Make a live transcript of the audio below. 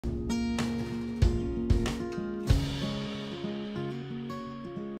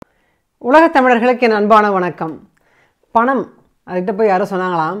உலகத் தமிழர்களுக்கு என் அன்பான வணக்கம். பணம் அதுக்கிட்ட போய் யாரோ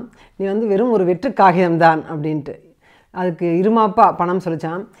சொன்னாங்களாம், நீ வெறும் ஒரு வெற்று காகிதம்தான் அப்படின்ட்டு. அதுக்கு இருமாப்பா பணம்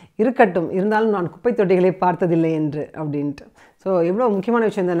சொல்லிச்சான், இருக்கட்டும் இருந்தாலும் நான் குப்பை தொட்டிகளை பார்த்ததில்லை என்று அப்படின்ட்டு. ஸோ எவ்வளோ முக்கியமான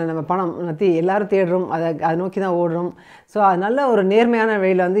விஷயம் தானே. நம்ம பணம் பற்றி எல்லோரும் தேடுறோம், அதை நோக்கி தான் ஓடுறோம். ஸோ அது நல்ல ஒரு நேர்மையான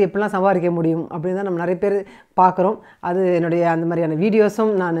வழியில் எப்படிலாம் சம்பாதிக்க முடியும் அப்படின்னு தான் நம்ம நிறைய பேர் பார்க்குறோம். அது என்னுடைய அந்த மாதிரியான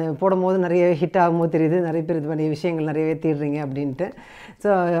வீடியோஸும் நான் போடும்போது நிறைய ஹிட் ஆகும்போது தெரியுது, நிறைய பேர் இது மாதிரி விஷயங்கள் நிறையவே தேடுறீங்க அப்படின்ட்டு.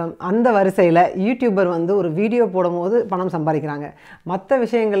 ஸோ அந்த வரிசையில் யூடியூபர் ஒரு வீடியோ போடும்போது பணம் சம்பாதிக்கிறாங்க. மற்ற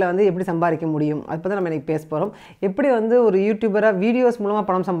விஷயங்களில் எப்படி சம்பாதிக்க முடியும் அதை பற்றி நம்ம இன்றைக்கி பேச போகிறோம். எப்படி ஒரு யூடியூபராக வீடியோஸ் மூலமாக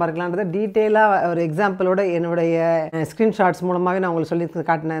பணம் சம்பாதிக்கலான்றதை டீட்டெயிலாக ஒரு எக்ஸாம்பிளோட என்னுடைய ஸ்க்ரீன்ஷாட்ஸ் மூலமாகவே நான் உங்களுக்கு சொல்லி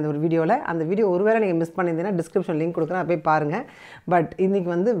காட்டினேன் இந்த ஒரு வீடியோவில். அந்த வீடியோ ஒருவேளை நீங்கள் மிஸ் பண்ணியிருந்தீங்கன்னா டிஸ்கிரிப்ஷன் லிங்க் கொடுக்குறேன், போய் பாருங்கள். பட்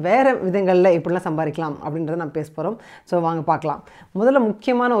இன்றைக்கி வேறு விதங்களில் எப்படிலாம் சம்பாதிக்கலாம் அப்படின்றத நான் பேச போகிறோம். ஸோ வாங்க பார்க்கலாம். முதல்ல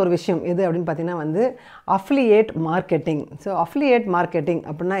முக்கியமான ஒரு விஷயம் எது அப்படின்னு பார்த்தீங்கன்னா affiliate marketing. So affiliate marketing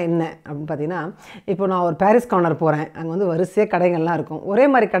அப்படின்னா என்ன அப்படின்னு பார்த்தீங்கன்னா, இப்போ நான் ஒரு பாரிஸ் கார்னர் போகிறேன், அங்கே வரிசையாக கடைகள்லாம் இருக்கும். ஒரே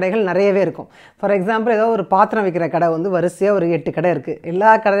மாதிரி கடைகள் நிறையவே இருக்கும். ஃபார் எக்ஸாம்பிள் ஏதோ ஒரு பாத்திரம் விற்கிற கடை வரிசையாக ஒரு 8 கடை இருக்குது.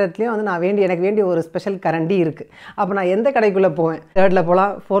 எல்லா கடையிலையும் எனக்கு வேண்டிய ஒரு ஸ்பெஷல் கரண்டி இருக்குது. அப்போ நான் எந்த கடைக்குள்ளே போவேன், 3rd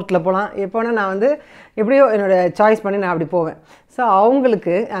போகலாம், 4th போகலாம், எப்போனா நான் எப்படியோ என்னோடய சாய்ஸ் பண்ணி நான் அப்படி போவேன். ஸோ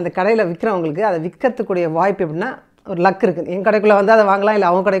அவங்களுக்கு அந்த கடையில் விற்கிறவங்களுக்கு அதை விற்கிறதுக்குரிய வாய்ப்பு எப்படின்னா ஒரு லக் இருக்குது. என் கடைக்குள்ளே அதை வாங்கலாம், இல்லை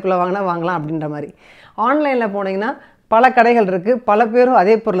அவங்க கடைக்குள்ளே வாங்கலாம் அப்படின்ற மாதிரி. ஆன்லைனில் போனீங்கன்னா பல கடைகள் இருக்குது, பல பேரும்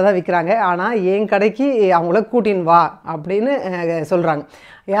அதே பொருளை தான் விற்கிறாங்க. ஆனால் என் கடைக்கு அவங்கள கூட்டின்னு வா அப்படின்னு சொல்கிறாங்க.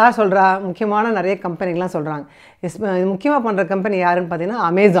 யார் சொல்கிறா? முக்கியமான நிறைய கம்பெனிகள்லாம் சொல்கிறாங்க. முக்கியமாக பண்ணுற கம்பெனி யாருன்னு பார்த்தீங்கன்னா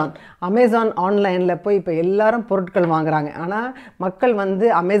அமேசான் ஆன்லைனில் போய் இப்போ எல்லாரும் பொருட்கள் வாங்குகிறாங்க. ஆனால் மக்கள்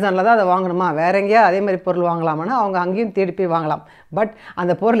அமேசானில் தான் அதை வாங்கணுமா, வேற எங்கேயா அதே மாதிரி பொருள் வாங்கலாமான்னா அவங்க அங்கேயும் தேடி போய் வாங்கலாம். பட்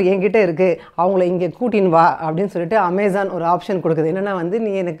அந்த பொருள் என்கிட்ட இருக்குது, அவங்கள இங்கே கூட்டின்னு வா அப்படின்னு சொல்லிட்டு அமேசான் ஒரு ஆப்ஷன் கொடுக்குது. என்னென்னா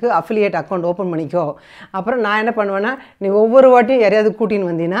நீ எனக்கு அஃபிலியேட் அக்கௌண்ட் ஓப்பன் பண்ணிக்கோ. அப்புறம் நான் என்ன பண்ணுவேன்னா, நீ ஒவ்வொரு வாட்டியும் யாரையாவது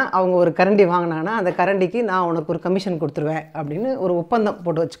கூட்டின்னு வந்தீங்கன்னா அவங்க ஒரு கரண்டி வாங்கினாங்கன்னா அந்த கரண்டிக்கு நான் உனக்கு ஒரு கமிஷன் கொடுத்துருவேன் அப்படின்னு ஒரு ஒப்பந்தம்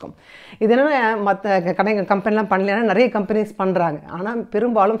போட்டு வச்சுக்கோம். இது என்னென்னா மற்ற கம்பெனிலாம் பண்ணலைன்னா நிறைய கம்பெனிஸ் பண்ணுறாங்க. ஆனால்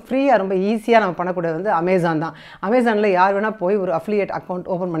பெரும்பாலும் ஃப்ரீயாக ரொம்ப ஈஸியாக நம்ம பண்ணக்கூடியது அமேசான் தான். அமேசானில் யார் வேணால் போய் ஒரு அஃபிலியேட் அக்கௌண்ட்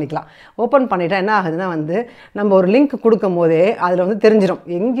ஓப்பன் பண்ணிக்கலாம். ஓப்பன் பண்ணிட்டா என்ன ஆகுதுன்னா நம்ம ஒரு லிங்க் கொடுக்கும் போதே அதில் தெரிஞ்சிடும்.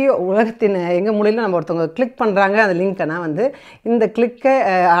 எங்கேயோ உலகத்தின் எங்கள் மூலையில் நம்ம ஒருத்தவங்க கிளிக் பண்ணுறாங்க அந்த லிங்க்கைனா இந்த கிளிக்கை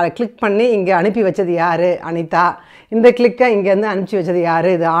கிளிக் பண்ணி இங்கே அனுப்பி வச்சது யார்? அனிதா. இந்த கிளிக்கை இங்கேருந்து அனுப்பிச்சி வச்சது யார்?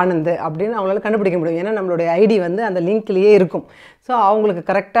 இது ஆனந்த் அப்படின்னு அவங்களால கண்டுபிடிக்க முடியும். ஏன்னா நம்மளுடைய ஐடி அந்த லிங்க்லேயே இருக்கும். ஸோ அவங்களுக்கு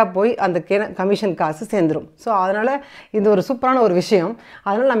கரெக்டாக போய் அந்த கமிஷன் காசு சேர்ந்துடும். ஸோ அதனால் இது ஒரு சூப்பரான ஒரு விஷயம்.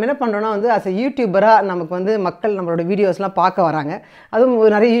 அதனால் நம்ம என்ன பண்ணுறோன்னா அஸ் எ யூடியூபராக நமக்கு மக்கள் நம்மளோட வீடியோஸ்லாம் பார்க்க வராங்க. அதுவும்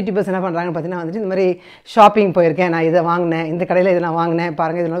நிறைய யூடியூபர்ஸ் என்ன பண்ணுறாங்கன்னு பார்த்தீங்கன்னா இந்த மாதிரி ஷாப்பிங் போயிருக்கேன், நான் இதை வாங்கினேன், இந்த கடையில் இதை நான் வாங்கினேன்,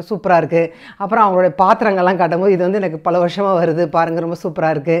 பாருங்கள் இதெல்லாம் சூப்பராக இருக்குது. அப்புறம் அவங்களுடைய பாத்திரங்கள்லாம் காட்டும்போது இது எனக்கு பல வருஷமாக வருது, பாருங்கள் ரொம்ப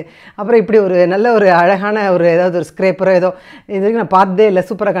சூப்பராக இருக்குது. அப்புறம் இப்படி ஒரு நல்ல ஒரு அழகான ஒரு ஏதாவது ஒரு ஸ்க்ரேப்பரோ ஏதோ இது வரைக்கும் நான் பார்த்ததே இல்லை,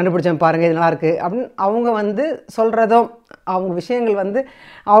 சூப்பராக கண்டுபிடிச்சேன், பாருங்கள் இது நல்லாயிருக்கு அப்படின்னு அவங்க சொல்கிறதும் அவங்க விஷயங்கள்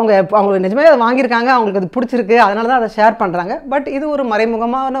அவங்களுக்கு நிஜமே அதை வாங்கியிருக்காங்க, அவங்களுக்கு அது பிடிச்சிருக்கு, அதனால தான் அதை ஷேர் பண்ணுறாங்க. பட் இது ஒரு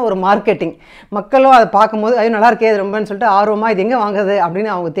மறைமுகமான ஒரு மார்க்கெட்டிங். மக்களும் அதை பார்க்கும்போது அது நல்லா இருக்கே, அது ரொம்பன்னு சொல்லிட்டு ஆர்வமாக இது எங்கே வாங்குறது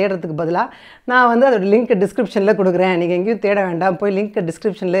அப்படின்னு அவங்க தேடுறதுக்கு பதிலாக நான் அதோட லிங்க் டிஸ்கிரிப்ஷனில் கொடுக்குறேன், நீங்கள் எங்கேயும் தேட வேண்டாம், போய் லிங்க்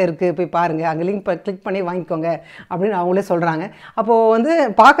டிஸ்கிரிப்ஷனில் இருக்குது, போய் பாருங்கள், அங்கே லிங்க் கிளிக் பண்ணி வாங்கிக்கோங்க அப்படின்னு அவங்களே சொல்கிறாங்க. அப்போது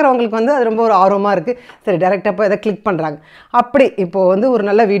பார்க்குறவங்களுக்கு அது ரொம்ப ஒரு ஆர்வமாக இருக்குது. சரி டைரெக்டாக போய் அதை கிளிக் பண்ணுறாங்க. அப்படி இப்போது ஒரு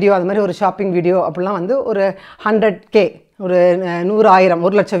நல்ல வீடியோ, அது மாதிரி ஒரு ஷாப்பிங் வீடியோ அப்படிலாம் ஒரு 100K, ஒரு 100, 1000,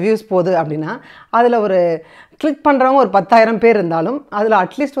 1 லட்சம் வியூஸ் போகுது அப்படின்னா அதில் ஒரு கிளிக் பண்ணுறவங்க ஒரு 10,000 பேர் இருந்தாலும் அதில்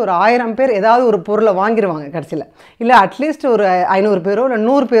அட்லீஸ்ட் ஒரு 1000 பேர் ஏதாவது ஒரு பொருளை வாங்கிடுவாங்க கடைசியில். இல்லை அட்லீஸ்ட் ஒரு 500 பேரோ இல்லை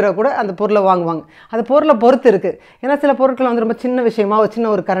 100 பேரோ கூட அந்த பொருளை வாங்குவாங்க. அது பொருளை பொறுத்து இருக்குது. ஏன்னா சில பொருட்கள் ரொம்ப சின்ன விஷயமா, ஒரு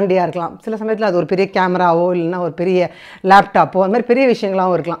சின்ன ஒரு கரண்டியாக இருக்கலாம், சில சமயத்தில் அது ஒரு பெரிய கேமராவோ இல்லைன்னா ஒரு பெரிய லேப்டாப்போ அது மாதிரி பெரிய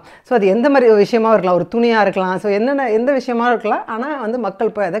விஷயங்களாகவும் இருக்கலாம். ஸோ அது எந்த மாதிரி விஷயமாக இருக்கலாம், ஒரு துணியாக இருக்கலாம், ஸோ எந்த விஷயமாக இருக்கலாம். ஆனால்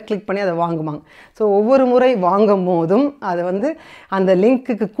மக்கள் போய் அதை கிளிக் பண்ணி அதை வாங்குவாங்க. ஸோ ஒவ்வொரு முறை வாங்கும் போதும் அது அந்த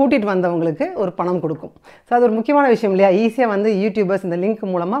லிங்க்குக்கு கூட்டிகிட்டு வந்தவங்களுக்கு ஒரு பணம் கொடுக்கும். ஸோ அது ஒரு முக்கியமான விஷயம் இல்லையா? ஈஸியாக யூடியூபர்ஸ் இந்த லிங்க்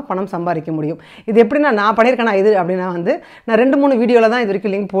மூலமாக பணம் சம்பாதிக்க முடியும். இது எப்படின்னா நான் பண்ணியிருக்கேன் இது அப்படின்னா நான் 2-3 வீடியோவில் தான் இது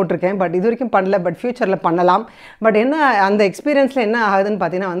வரைக்கும் லிங்க் போட்டிருக்கேன். பட் இது வரைக்கும் பண்ணல, பட் ஃப்யூச்சரில் பண்ணலாம். பட் என்ன அந்த எக்ஸ்பீரியன்ஸில் என்ன ஆகுதுன்னு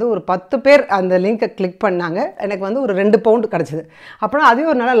பார்த்தீங்கன்னா ஒரு 10 பேர் அந்த லிங்க்கை கிளிக் பண்ணாங்க, எனக்கு ஒரு 2 பவுண்ட் கிடச்சிது. அப்படின்னா அதுவே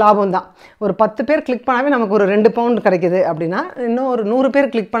ஒரு நல்ல லாபம் தான். ஒரு 10 பேர் கிளிக் பண்ணாவே நமக்கு ஒரு 2 பவுண்ட் கிடைக்குது அப்படின்னா இன்னும் ஒரு 100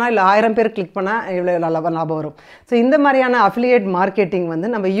 பேர் கிளிக் பண்ணால் இல்லை 1000 பேர் கிளிக் பண்ணால் இவ்வளோ லாபம் வரும். ஸோ இந்த மாதிரியான அஃபிலியேட் மார்க்கெட்டிங்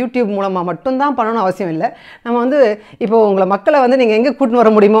நம்ம யூடியூப் மூலமாக மட்டும்தான் பண்ணணும்னு அவசியம் இல்லை. நம்ம இப்போ உங்களை மக்களை நீங்கள் எங்கே கூட்டின்னு வர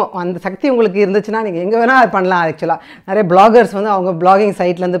முடியுமோ அந்த சக்தி உங்களுக்கு இருந்துச்சுன்னா நீங்கள் எங்கே வேணால் அது பண்ணலாம். ஆக்சுவலாக நிறைய பிளாகர்ஸ் அவங்க பிளாகிங்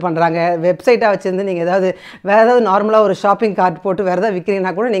சைட்லேருந்து பண்ணுறாங்க. வெப்சைட்டாக வச்சுருந்து நீங்கள் வேறு ஏதாவது நார்மலாக ஒரு ஷாப்பிங் கார்ட் போட்டு வேறு ஏதாவது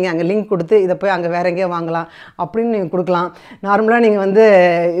விற்கிறீங்கன்னா கூட நீங்கள் அங்கே லிங்க் கொடுத்து இதை போய் அங்கே வேறு எங்கேயோ வாங்கலாம் அப்படின்னு நீங்கள் கொடுக்கலாம். நார்மலாக நீங்கள்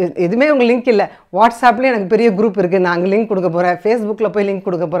எதுவுமே உங்கள் லிங்க் இல்லை, வாட்ஸ்அப்லேயே எனக்கு பெரிய குரூப் இருக்குது, நான் அங்கே லிங்க் கொடுக்க போகிறேன், ஃபேஸ்புக்கில் போய் லிங்க்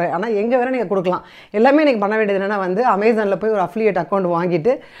கொடுக்க போகிறேன். ஆனால் எங்கே வேறு நீங்கள் கொடுக்கலாம். எல்லாமே நீங்கள் பண்ண வேண்டியது என்னென்னா வந்து அமேசானில் போய் ஒரு அஃபிலியேட் அக்கௌண்ட்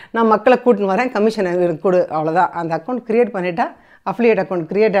வாங்கிட்டு நான் மக்களை கூட்டின்னு வரேன், கமிஷன் கொடு, அவ்வளோதான். அந்த அக்கௌண்ட் க்ரியேட் பண்ணிட்டா அஃபிலியேட் அக்கௌண்ட்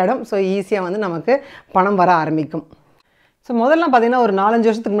க்ரியேட் ஆகிடும். ஸோ ஈஸியாக வந்து நமக்கு பணம் வர ஆரம்பிக்கும். ஸோ முதல்லாம் பார்த்தீங்கன்னா ஒரு 4-5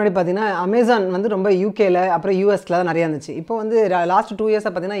 வருஷத்துக்கு முன்னாடி பார்த்தீங்கன்னா அமேசான் வந்து ரொம்ப யூகேல அப்புறம் யூஎஸ்ல தான் நிறையா இருந்துச்சு. இப்போ வந்து லாஸ்ட் 2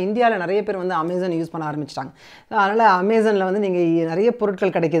 இயர்ஸாக பார்த்தீங்கன்னா இந்தியாவில் நிறைய பேர் வந்து அமேசான் யூஸ் பண்ண ஆரம்பிச்சிட்டாங்க. அதனால் அமேசானில் வந்து நீங்கள் நிறைய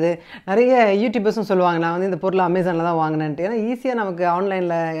பொருட்கள் கிடைக்கிது. நிறைய யூடியூபர்ஸும் சொல்லுவாங்க நான் வந்து இந்த பொருளை அமேசானில் தான் வாங்கினேன்ட்டு. ஏன்னா ஈஸியாக நமக்கு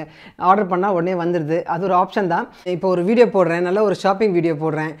ஆன்லைனில் ஆர்டர் பண்ணால் உடனே வந்துடுது. அது ஒரு ஆப்ஷன் தான். இப்போ ஒரு வீடியோ போடுறேன், நல்ல ஒரு ஷாப்பிங் வீடியோ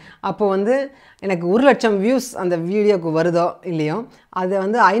போடுறேன், அப்போ வந்து எனக்கு 1 லட்சம் வியூஸ் அந்த வீடியோவுக்கு வருதோ இல்லையோ, அதை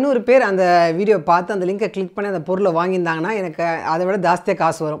வந்து 500 பேர் அந்த வீடியோ பார்த்து அந்த லிங்கை கிளிக் பண்ணி அந்த பொருளை வாங்கியிருந்தாங்கன்னா எனக்கு அதை விட ஜாஸ்தியாக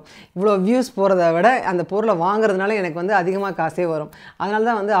காசு வரும். இவ்வளோ வியூஸ் போகிறத விட அந்த பொருளை வாங்குறதுனால எனக்கு வந்து அதிகமாக காசே வரும். அதனால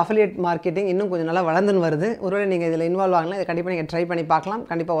தான் வந்து அஃபிலியேட் மார்க்கெட்டிங் இன்னும் கொஞ்சம் நல்லா வளர்ந்துன்னு வருது. ஒருவேளை நீங்கள் இதில் இன்வால்வ் ஆகலாம், இதை கண்டிப்பாக நீங்கள் ட்ரை பண்ணி பார்க்கலாம்,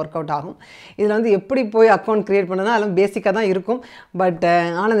 கண்டிப்பாக ஒர்க் அவுட் ஆகும். இதில் வந்து எப்படி போய் அக்கௌண்ட் க்ரியேட் பண்ணனா அதெல்லாம் பேசிக்காக தான் இருக்கும். பட்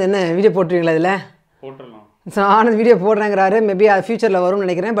ஆனந்த் என்ன வீடியோ போட்டுருவீங்களா இதில்? போட்டுடலாம். ஸோ ஆனந்த் வீடியோ போடுறாங்கிறாரு, மேபி அது ஃபியூச்சரில் வரும்னு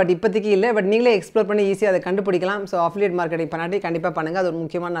நினைக்கிறேன். பட் இப்போதைக்கு இல்லை. பட் நீங்களே எக்ஸ்ப்ளோர் பண்ணி ஈஸியாக அதை கண்டுபிடிக்கலாம். ஸோ அஃபிலியேட் மார்க்கெட்டிங் பண்ணாட்டி கண்டிப்பாக பண்ணுங்கள், அது ஒரு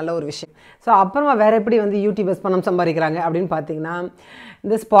முக்கியமான நல்ல ஒரு விஷயம். ஸோ அப்புறமா வேறு எப்படி வந்து யூடியூபர்ஸ் பணம் சம்பாதிக்கிறாங்க அப்படின்னு பார்த்தீங்கன்னா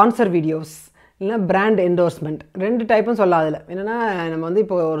இந்த ஸ்பான்சர் வீடியோஸ் இல்லைனா பிராண்ட் என்டோர்ஸ்மெண்ட் 2 டைப்பும் சொல்லலாம். அதில் என்னென்னா நம்ம வந்து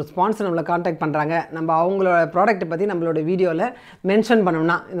இப்போ ஒரு ஸ்பான்சர் நம்மளை காண்டாக்ட் பண்ணுறாங்க, நம்ம அவங்களோட ப்ராடக்ட்டை பற்றி நம்மளோட வீடியோவில் மென்ஷன்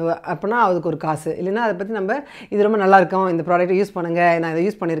பண்ணோம்னா அப்படின்னா அதுக்கு ஒரு காசு, இல்லைன்னா அதை பற்றி நம்ம இது ரொம்ப நல்லாயிருக்கும், இந்த ப்ராடக்ட்டை யூஸ் பண்ணுங்கள், நான் இதை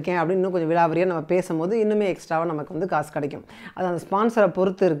யூஸ் பண்ணியிருக்கேன் அப்படின்னு இன்னும் கொஞ்சம் விலாவரியாக நம்ம பேசும்போது இன்னுமே எக்ஸ்ட்ராவாக நமக்கு வந்து காசு கிடைக்கும். அது அந்த ஸ்பான்சரை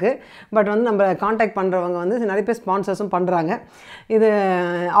பொறுத்து இருக்குது. பட் வந்து நம்ம காண்டாக்ட் பண்ணுறவங்க வந்து நிறைய பேர் ஸ்பான்சர்ஸும் பண்ணுறாங்க. இது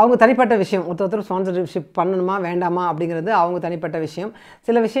அவங்க தனிப்பட்ட விஷயம். ஒருத்தர் ஸ்பான்சர்ஷிப் பண்ணணுமா வேண்டாமா அப்படிங்கிறது அவங்க தனிப்பட்ட விஷயம்.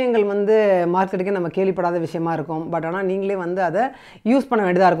 சில விஷயங்கள் வந்து மார்க்கெட்டுக்கு நம்ம கேள்விப்படாத விஷயமா இருக்கும். பட் ஆனால் நீங்களே வந்து அதை யூஸ் பண்ண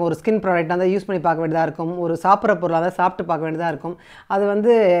வேண்டியதாக இருக்கும். ஒரு ஸ்கின் ப்ராடக்ட் அதை யூஸ் பண்ணி பார்க்க வேண்டியதாக இருக்கும், ஒரு சாப்பிட்ற பொருள் அதை சாப்பிட்டு பார்க்க வேண்டியதாக இருக்கும். அது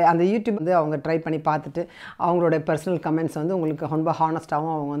வந்து அந்த யூடியூப் வந்து அவங்க ட்ரை பண்ணி பார்த்துட்டு அவங்களோட பர்சனல் கமெண்ட்ஸ் வந்து உங்களுக்கு ரொம்ப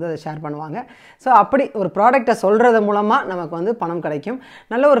ஹானஸ்ட்டாகவும் அவங்க வந்து அதை ஷேர் பண்ணுவாங்க. ஸோ அப்படி ஒரு ப்ராடக்டை சொல்கிறது மூலமாக நமக்கு வந்து பணம் கிடைக்கும்.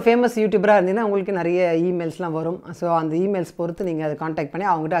 நல்ல ஒரு ஃபேமஸ் யூடியூபராக இருந்தீங்கன்னா உங்களுக்கு நிறைய இமெயில்ஸ்லாம் வரும். ஸோ அந்த இமெயில்ஸ் பொறுத்து நீங்கள் அதை காண்டாக்ட் பண்ணி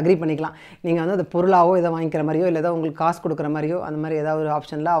அவங்ககிட்ட அக்ரி பண்ணிக்கலாம். நீங்கள் வந்து அது பொருளாவோ இதை வாங்கிக்கிற மாதிரியோ இல்லை ஏதோ உங்களுக்கு காசு கொடுக்குற மாதிரியோ அந்த மாதிரி ஏதாவது ஒரு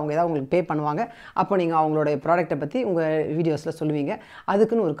ஆப்ஷனில் அவங்க ஏதாவது உங்களுக்கு பே பண்ணுவாங்க. அப்போ நீங்கள் அவங்களுடைய ப்ராடக்ட்டை பற்றி உங்கள் வீடியோஸில் சொல்லுவீங்க,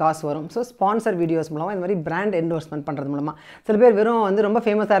 அதுக்குன்னு ஒரு காசு வரும். ஸோ ஸ்பான்சர் வீடியோஸ் மூலமாக இந்த மாதிரி பிராண்ட் என்டோர்ஸ்மெண்ட் பண்ணுறது மூலமாக சில பேர் வெறும் வந்து ரொம்ப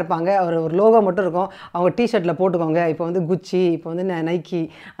ஃபேமஸாக இருப்பாங்க, ஒரு லோகோ மட்டும் இருக்கும், அவங்க டிஷர்ட்டில் போட்டுக்கோங்க. இப்போ வந்து குச்சி, இப்போ வந்து நைக்கி,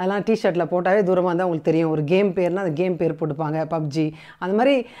 அதெல்லாம் டிஷர்ட்டில் போட்டாவே தூரமாக இருந்தால் உங்களுக்கு தெரியும். ஒரு கேம் பேர்னால் அந்த கேம் பேர் போட்டுப்பாங்க, பப்ஜி, அந்த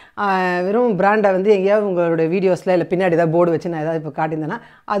மாதிரி வெறும் பிராண்டை வந்து எங்கேயாவது உங்களோட வீடியோஸில் இல்லை பின்னாடி ஏதாவது போர்டு வச்சு நான் ஏதாவது இப்போ காட்டியிருந்தேன்னா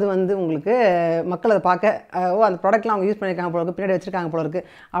அது வந்து உங்களுக்கு மக்கள் அதை பார்க்க அந்த ப்ராடக்ட்லாம் அவங்க யூஸ் பண்ணியிருக்காங்க போல இருக்குது, பின்னாடி வச்சுருக்காங்க போல இருக்குது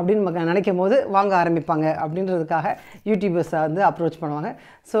அப்படின்னு நினைக்கும் போது வாங்க ஆரம்பிப்பாங்க. அப்படின்றதுக்காக யூடியூபர்ஸை வந்து அப்ரோச் பண்ணுவாங்க.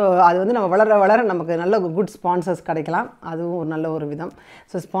 ஸோ அது வந்து நம்ம வளர வளர நமக்கு நல்ல குட் ஸ்பான்சர்ஸ் கிடைக்கலாம். அதுவும் ஒரு நல்ல ஒரு விதம்.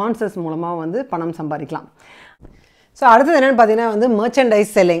 ஸோ ஸ்பான்சர்ஸ் மூலமாக வந்து பணம் சம்பாதிக்கலாம். ஸோ அடுத்தது என்னென்னு பார்த்தீங்கன்னா வந்து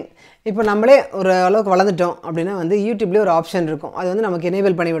மெர்ச்சன்டைஸ் செல்லிங். இப்போ நம்மளே ஒரு அளவுக்கு வளர்ந்துட்டோம் அப்படின்னா வந்து யூடியூப்லேயே ஒரு ஆப்ஷன் இருக்கும், அது வந்து நமக்கு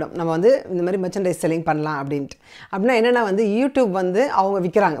எனேபிள் பண்ணிவிடும் நம்ம வந்து இந்த மாதிரி மெர்ச்சன்டைஸ் செல்லிங் பண்ணலாம் அப்படின்ட்டு. அப்படின்னா என்னென்னா வந்து யூடியூப் வந்து அவங்க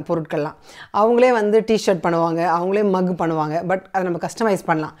விற்கிறாங்க பொருட்கள்லாம், அவங்களே வந்து டிஷர்ட் பண்ணுவாங்க, அவங்களே மக் பண்ணுவாங்க. பட் அதை நம்ம கஸ்டமைஸ்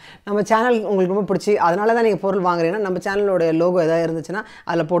பண்ணலாம். நம்ம சேனல் உங்களுக்கு ரொம்ப பிடிச்சி அதனால தான் நீங்கள் பொருள் வாங்குறீங்கன்னா நம்ம சேனலோட லோகோ எதாவது இருந்துச்சுன்னா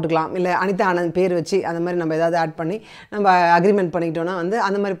அதில் போட்டுக்கலாம். இல்லை அனிதா ஆனந்த் பேர் வச்சு அந்த மாதிரி நம்ம ஏதாவது ஆட் பண்ணி நம்ம அக்ரிமெண்ட் பண்ணிக்கிட்டோன்னா வந்து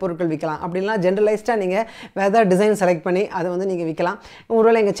அந்த மாதிரி பொருட்கள் விற்கலாம். அப்படின்லாம் ஜென்ரலைஸ்டாக நீங்கள் வேறு ஏதாவது டிசைன் செலக்ட் பண்ணி அதை வந்து நீங்கள் விற்கலாம்.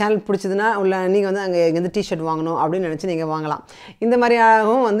 ஒருவேளை எங்கள் சேனல் பிடிச்சதுன்னா உள்ள நீங்கள் வந்து அங்கே எங்கேருந்து டிஷர்ட் வாங்கணும் அப்படின்னு நினச்சி நீங்கள் வாங்கலாம். இந்த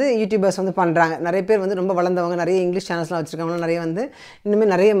மாதிரியாகவும் வந்து யூடியூபர்ஸ் வந்து பண்ணுறாங்க. நிறைய பேர் வந்து ரொம்ப வளர்ந்தவங்க, நிறைய இங்கிலீஷ் சேனல்ஸ்லாம் வச்சுருக்கவங்க நிறைய வந்து இன்னுமே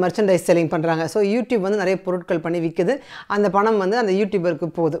நிறைய மெர்ச்சன்டைஸ் செல்லிங் பண்ணுறாங்க. ஸோ யூடியூப் வந்து நிறைய பொருட்கள் பண்ணி விற்குது, அந்த பணம் வந்து அந்த யூடியூபருக்கு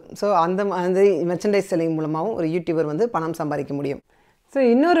போகுது. ஸோ அந்த மெர்ச்சன்டைஸ் செல்லிங் மூலமாகவும் ஒரு யூடியூபர் வந்து பணம் சம்பாதிக்க முடியும். ஸோ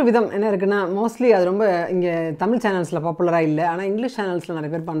இன்னொரு விதம் என்ன இருக்குன்னா, மோஸ்ட்லி அது ரொம்ப இங்கே தமிழ் சேனல்ஸில் பாப்புலராக இல்லை, ஆனால் இங்கிலீஷ் சேனல்ஸில்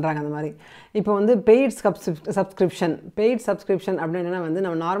நிறைய பேர் பண்ணுறாங்க அந்த மாதிரி. இப்போ வந்து பெய்ட் சப்ஸ்கிரிப்ஷன் அப்படின்னு என்னென்னா வந்து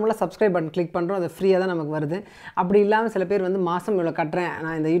நம்ம நார்மலாக சப்ஸ்கிரைப் பட்டன் கிளிக் பண்ணுறோம், அது ஃப்ரீயாக தான் நமக்கு வருது. அப்படி இல்லாமல் சில பேர் வந்து மாதம் இவ்வளோ கட்டுறேன்,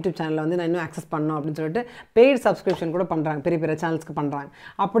 நான் இந்த யூடியூப் சேனலில் வந்து நான் இன்னும் ஆக்சஸ் பண்ணணும் அப்படின்னு சொல்லிட்டு பெய்ட் சப்ஸ்கிரிப்ஷன் கூட பண்ணுறாங்க, பெரிய பெரிய சேனல்ஸ்க்கு பண்ணுறாங்க.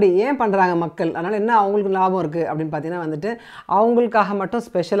 அப்படி ஏன் பண்ணுறாங்க மக்கள்? அதனால் என்ன அவங்களுக்கு லாபம் இருக்குது அப்படின்னு பார்த்தீங்கன்னா வந்துட்டு அவங்களுக்காக மட்டும்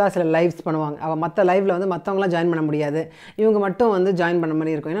ஸ்பெஷலாக சில லைவ்ஸ் பண்ணுவாங்க. மற்ற லைவில் வந்து மற்றவங்களாம் ஜாயின் பண்ண முடியாது, இவங்க மட்டும் வந்து ஜாயின் பண்ண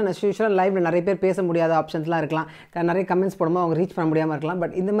மாதிரி இருக்கும். ஏன்னா யூஸ்வலாக லைவில் நிறைய பேர் பேச முடியாத ஆப்ஷன்ஸ்லாம் இருக்கலாம், நிறைய கமெண்ட்ஸ் போடும்போது அவங்க ரீச் பண்ண முடியாமல் இருக்கலாம்.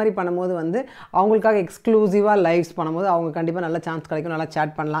 பட் இந்த மாதிரி பண்ணும்போது வந்து அவங்களுக்காக எக்ஸ்க்ளூசிவாக லைவ்ஸ் பண்ணும்போது அவங்க கண்டிப்பாக நல்ல சான்ஸ் கிடைக்கும், நல்லா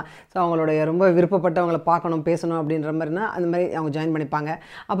சேட் பண்ணலாம். ஸோ அவங்களுடைய ரொம்ப விருப்பப்பட்டவங்களை பார்க்கணும், பேசணும் அப்படின்ற மாதிரினா அந்த மாதிரி அவங்க ஜாயின் பண்ணிப்பாங்க.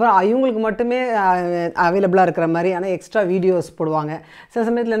 அப்புறம் இவங்களுக்கு மட்டுமே அவைலபிளாக இருக்கிற மாதிரி ஆனால் எக்ஸ்ட்ரா வீடியோஸ் போடுவாங்க. சில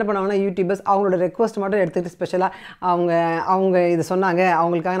சமயத்தில் என்ன பண்ணுவாங்கன்னா யூடியூபர்ஸ் அவங்களோட ரெக்வஸ்ட் மட்டும் எடுத்துகிட்டு ஸ்பெஷலாக அவங்க இது சொன்னாங்க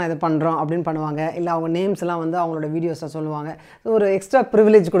அவங்களுக்காக நான் இதை பண்ணுறோம் அப்படின்னு பண்ணுவாங்க. இல்லை அவங்க நேம்ஸ் எல்லாம் வந்து அவங்களோட வீடியோஸில் சொல்லுவாங்க. ஸோ ஒரு எக்ஸ்ட்ரா எக்ஸ்ட்ரா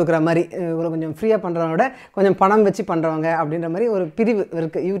ப்ரிவிலேஜ் கொடுக்குற மாதிரி கொஞ்சம் ஃப்ரீயாக பண்ணுறவங்களோட கொஞ்சம் பணம் வச்சு பண்ணுறவங்க அப்படின்ற மாதிரி ஒரு பிரிவு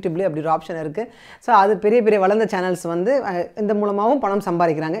இருக்குது. யூடியூப்லேயே அப்படி ஒரு ஆப்ஷன் இருக்குது. ஸோ அது பெரிய பெரிய வளர்ந்த சேனல்ஸ் வந்து இந்த மூலமாகவும் பணம்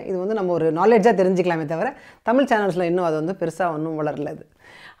சம்பாதிக்கிறாங்க. இது வந்து நம்ம ஒரு நாலேஜாக தெரிஞ்சுக்கலாமே தவிர தமிழ் சேனல்ஸில் இன்னும் அது வந்து பெருசாக ஒன்றும் வளரல.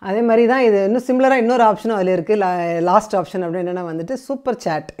 அதே மாதிரி தான் இது இன்னும் சிமிலராக இன்னொரு ஆப்ஷனும் அதில் இருக்குது. லாஸ்ட் ஆப்ஷன் அப்படின்னு என்னென்னா வந்துட்டு சூப்பர்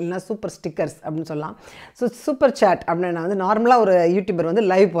சேட் இல்லைனா சூப்பர் ஸ்டிக்கர்ஸ் அப்படின்னு சொல்லலாம். ஸோ சூப்பர் சேட் அப்படின்னா வந்து நார்மலாக ஒரு யூடியூபர் வந்து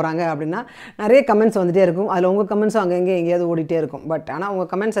லைவ் போகிறாங்க அப்படின்னா நிறைய கமெண்ட்ஸ் வந்துகிட்டே இருக்கும். அதில் உங்கள் கமெண்ட்ஸும் அங்கங்கே எங்கேயாவது ஓடிட்டே இருக்கும். பட் ஆனால் உங்கள்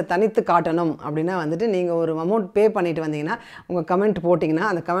கமெண்ட்ஸை தனித்து காட்டணும் அப்படின்னா வந்துட்டு நீங்கள் ஒரு அமௌண்ட் பே பண்ணிட்டு வந்தீங்கன்னா உங்கள் கமெண்ட் போட்டிங்கன்னா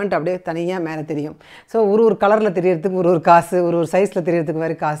அந்த கமெண்ட் அப்படியே தனியாக மேலே தெரியும். ஸோ ஒரு கலரில் தெரியறதுக்கு ஒரு காசு, ஒரு சைஸில் தெரியறதுக்கு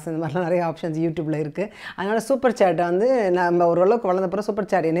வேறு காசு, இந்த மாதிரிலாம் நிறைய ஆப்ஷன்ஸ் யூடியூப்பில் இருக்குது. அதனால் சூப்பர் சேட்டை வந்து நம்ம ஓரளவுக்கு வளர்ந்தப்பறம்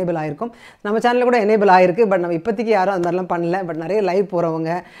சூப்பர் சேட் எனேபிள் ஆகிருக்கும். நம்ம சேனலில் கூட எனேபிள் ஆகிருக்கு. பட் நம்ம இப்போதைக்கு யாரும் அந்த மாதிரிலாம் பண்ணல. பட் நிறைய லைவ் போகிறவங்க,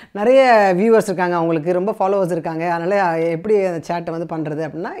 நிறைய வியூவர்ஸ் இருக்காங்க, அவங்களுக்கு ரொம்ப ஃபாலோவர்ஸ் இருக்காங்க. அதனால் எப்படி அந்த சேட்டை வந்து பண்ணுறது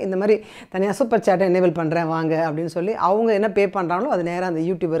அப்படின்னா இந்த மாதிரி தனியாக சூப்பர் சேட்டை எனேபிள் பண்ணுறேன் வாங்க அப்படின்னு சொல்லி அவங்க என்ன பே பண்ணுறாங்களோ அது நேராக அந்த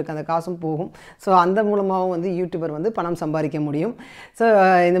யூடியூபருக்கு அந்த காசும் போகும். ஸோ அந்த மூலமாகவும் வந்து யூடியூபர் வந்து பணம் சம்பாதிக்க முடியும். ஸோ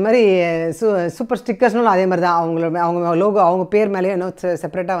இந்த மாதிரி சூப்பர் ஸ்டிக்கர்ஸ்னாலும் அதே மாதிரி தான். அவங்க லோகோ அவங்க பேர் மேலேயே இன்னும்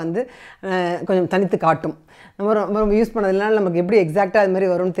செப்பரேட்டாக வந்து கொஞ்சம் தனித்து காட்டும். நம்ம ரொம்ப யூஸ் பண்ணதுனால நமக்கு எப்படி எக்ஸாக்டாக அது மாதிரி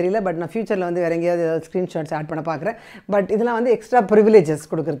வரும்னு தெரியல. பட் நான் ஃபியூச்சரில் வந்து வேறு எங்கேயாவது ஏதாவது ஸ்க்ரீன்ஷாட்ஸ் ஆட் பண்ண பார்க்குறேன். பட் இதெல்லாம் வந்து எக்ஸ்ட்ரா ப்ரிவிலேஜஸ்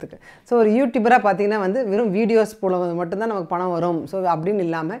கொடுக்குறதுக்கு. ஸோ ஒரு யூடியூபராக பார்த்தீங்கன்னா வந்து வெறும் வீடியோஸ் போடுவது மட்டும்தான் நமக்கு பணம் வரும். ஸோ அப்படின்னு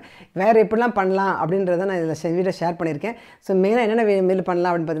இல்லாமல் வேறு எப்படிலாம் பண்ணலாம் அப்படின்றத நான் இதில் வீடியோ ஷேர் பண்ணியிருக்கேன். ஸோ மெயினாக என்னென்ன மேல்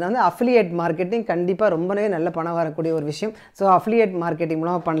பண்ணலாம் அப்படின்னு பார்த்தீங்கன்னா வந்து அஃபிலியேட் மார்க்கெட்டிங் கண்டிப்பாக ரொம்பவே நல்ல பணம் வரக்கூடிய ஒரு விஷயம். ஸோ அஃபிலியேட் மார்க்கெட்டிங்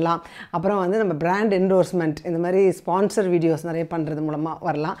மூலமாக பண்ணலாம். அப்புறம் வந்து நம்ம பிராண்ட் என்டோர்ஸ்மெண்ட் இந்த மாதிரி ஸ்பான்சர் வீடியோஸ் நிறைய பண்ணுறது மூலமாக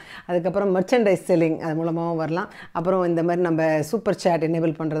வரலாம். அதுக்கப்புறம் மெர்ச்சன்டைஸ் செல்லிங் அது மூலமாகவும் வரலாம். அப்புறம் இந்த மாதிரி நம்ம சூப்பர் சேட்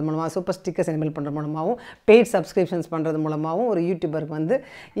எனேபிள் பண்ணுறது மூலமாக, சூப்பர் ஸ்டிக்கர்ஸ் எனேபிள் பண்ணுறது மூலமாகவும், பெய்ட் சப்ஸ்கிரிப்ஷன்ஸ் பண்ணுறது மூலமாகவும் ஒரு யூடியூபருக்கு வந்து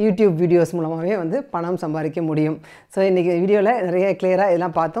யூடியூப் வீடியோஸ் மூலமாகவே வந்து பணம் சம்பாதிக்க முடியும். ஸோ இன்றைக்கி வீடியோவில் நிறைய கிளியராக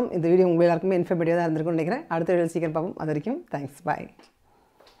இதெல்லாம் பார்த்தோம். இந்த வீடியோ உங்கள் எல்லாருக்குமே இன்ஃபர்மேட்டிவாக தான் இருந்திருக்கும்னு நினைக்கிறேன். அடுத்த வீடியோ சீக்கிரம் பார்ப்போம். அது வரைக்கும் தேங்க்ஸ். பாய்.